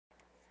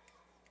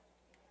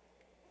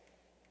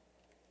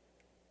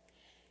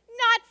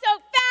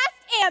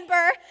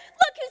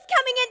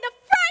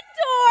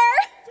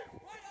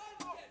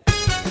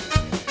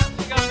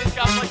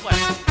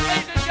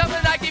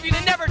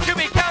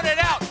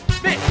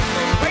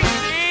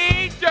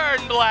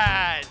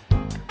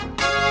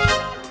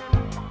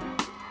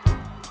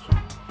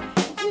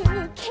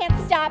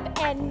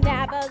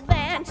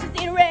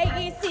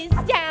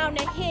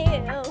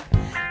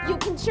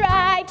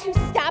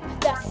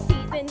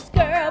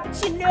world,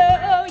 but you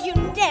know you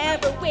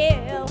never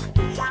will.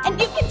 And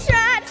you can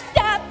try to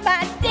stop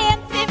my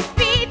dancing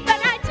feet, but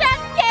I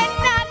just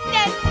cannot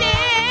stand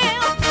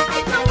still.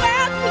 If the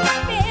world keeps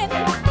spinning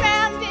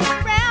round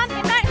and round,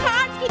 and my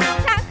heart keeps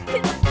time to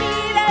the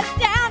speed of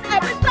sound, I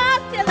was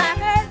lost till I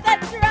heard the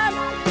drum,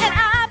 and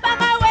I'm on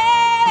my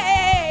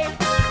way.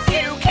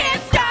 You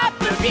can't stop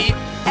the beat.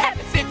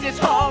 Ever since this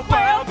whole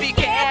world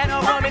began, a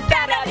woman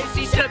found out if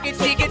she shook it,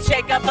 she could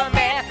shake up a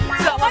man.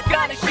 So I'm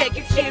gonna shake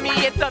and shimmy,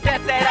 it's the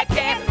best that I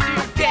can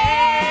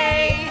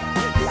today.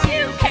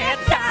 You can't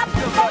stop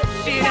the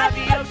motion of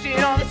the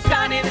ocean or the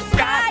sun in the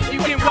sky. You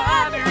can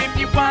wander if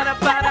you wanna,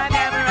 but I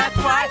never ask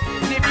why.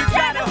 And if you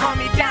try to hold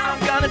me down,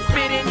 I'm gonna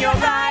spit in your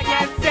eye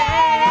and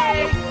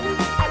say,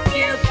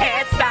 you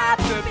can't stop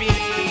the beat.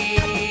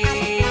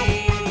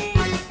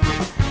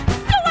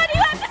 So what do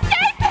you have to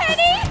say,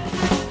 Penny?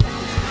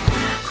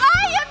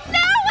 I am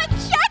now a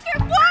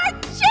checkerboard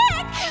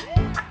chick.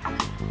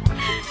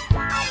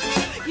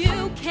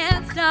 You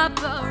can't stop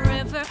a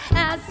river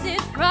as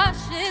it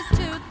rushes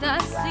to the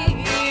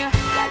sea.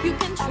 You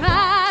can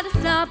try to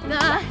stop the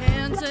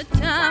hands of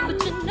time,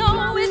 but you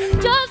know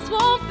it just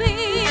won't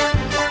be.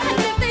 And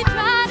if they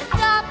try to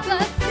stop the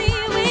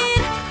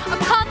seaweed, I'll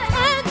call the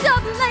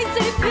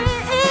NAACP.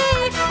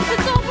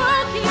 'Cause the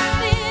world keeps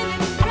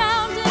spinning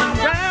round and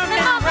round,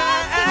 and my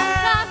heart keeps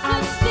stop to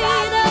the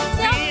speed of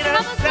sound. I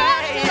was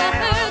lost till I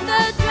heard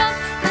the drum,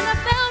 and I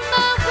found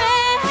my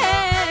way.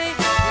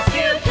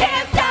 You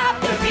can't stop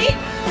the beat.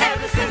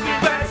 Ever since we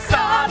first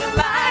saw the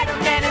light, a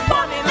man and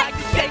woman like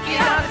to shake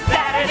it on a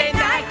Saturday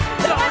night.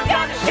 So I'm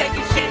gonna shake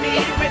and shimmy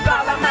it with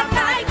all of my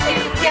might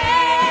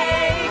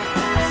today.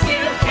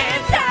 You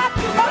can't stop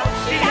the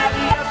motion of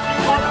the ocean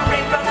or the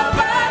rain from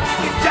above.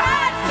 You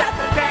try to stop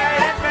the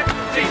paradise from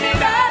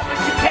dreaming up, but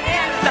you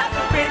can't stop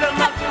the rhythm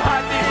of two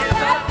hearts in his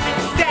love to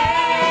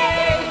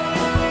stay.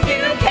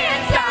 You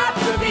can't stop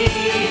the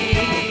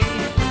beat.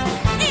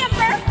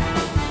 Amber,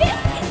 this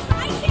is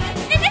my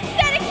chance, and it's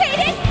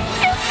dedicated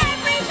to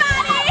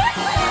everybody.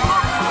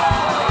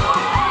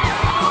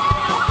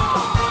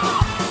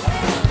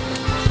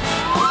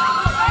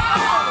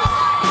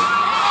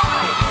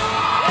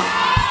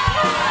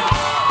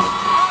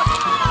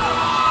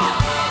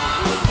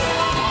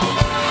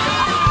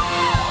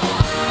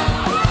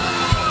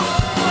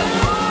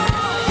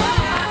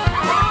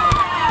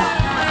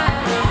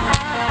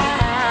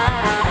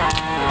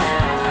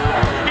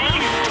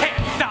 You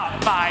can't stop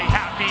my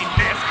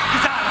happiness,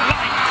 'cause I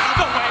like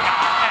the way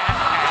I am.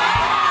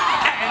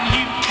 And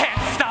you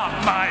can't stop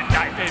my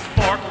knife and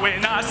fork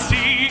when I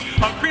see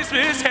a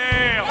Christmas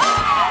ham.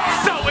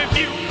 So if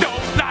you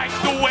don't like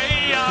the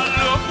way I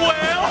look,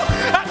 well,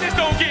 I just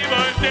don't give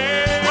a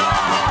damn.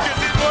 'Cause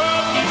this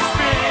world keeps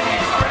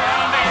spinning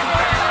round and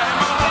round, and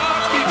my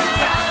heart's keeping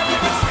time to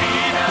the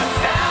speed of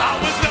sound. I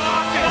was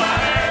lost till I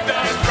heard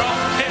the drum,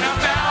 and I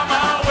found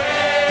my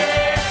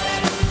way.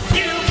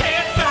 You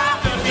can't stop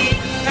the beat.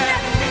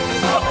 Ever since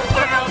this whole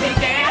world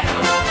began,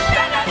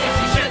 found out if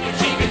she shook it,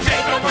 she could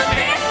shake up a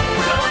man.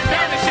 So I'm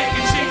gonna shake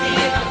and shimmy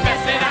it the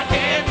best that I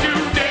can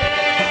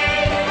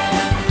today.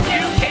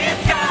 You can't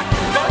stop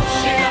the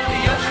motion of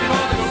the ocean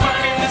or the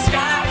sun in the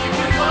sky. You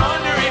can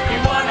wonder if you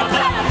wanna,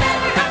 but I'll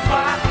never ask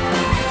why.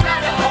 If you try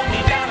to hold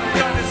me down, I'm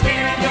gonna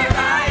stare in your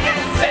eye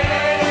and say,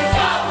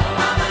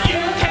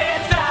 you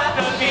can't stop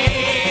the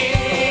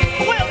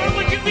beat. Well, or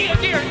would you be a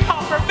dear and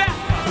call for backup?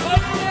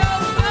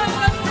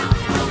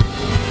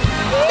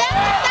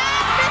 Never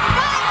stop this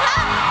fun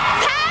cup.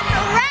 Time to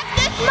wrap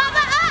this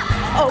mother up.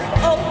 Oh,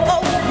 oh,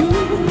 oh, you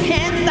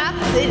can't stop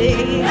the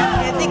city.